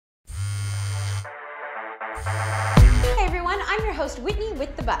Hey everyone, I'm your host Whitney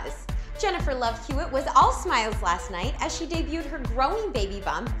with The Buzz. Jennifer Love Hewitt was all smiles last night as she debuted her growing baby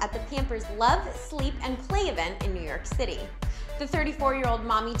bump at the Pampers Love, Sleep, and Play event in New York City. The 34-year-old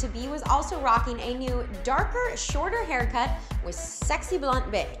mommy-to-be was also rocking a new, darker, shorter haircut with sexy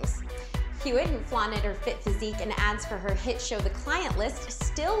blunt bangs. Hewitt, who flaunted her fit physique in ads for her hit show The Client List,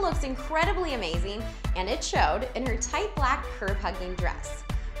 still looks incredibly amazing, and it showed in her tight black curve-hugging dress.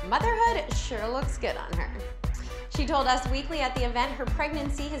 Motherhood sure looks good on her. She told Us Weekly at the event her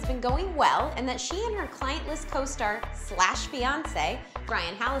pregnancy has been going well and that she and her Client List co-star slash fiance,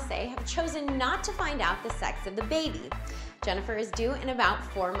 Brian Hallisay, have chosen not to find out the sex of the baby. Jennifer is due in about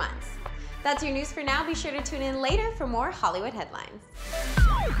 4 months. That's your news for now. Be sure to tune in later for more Hollywood headlines.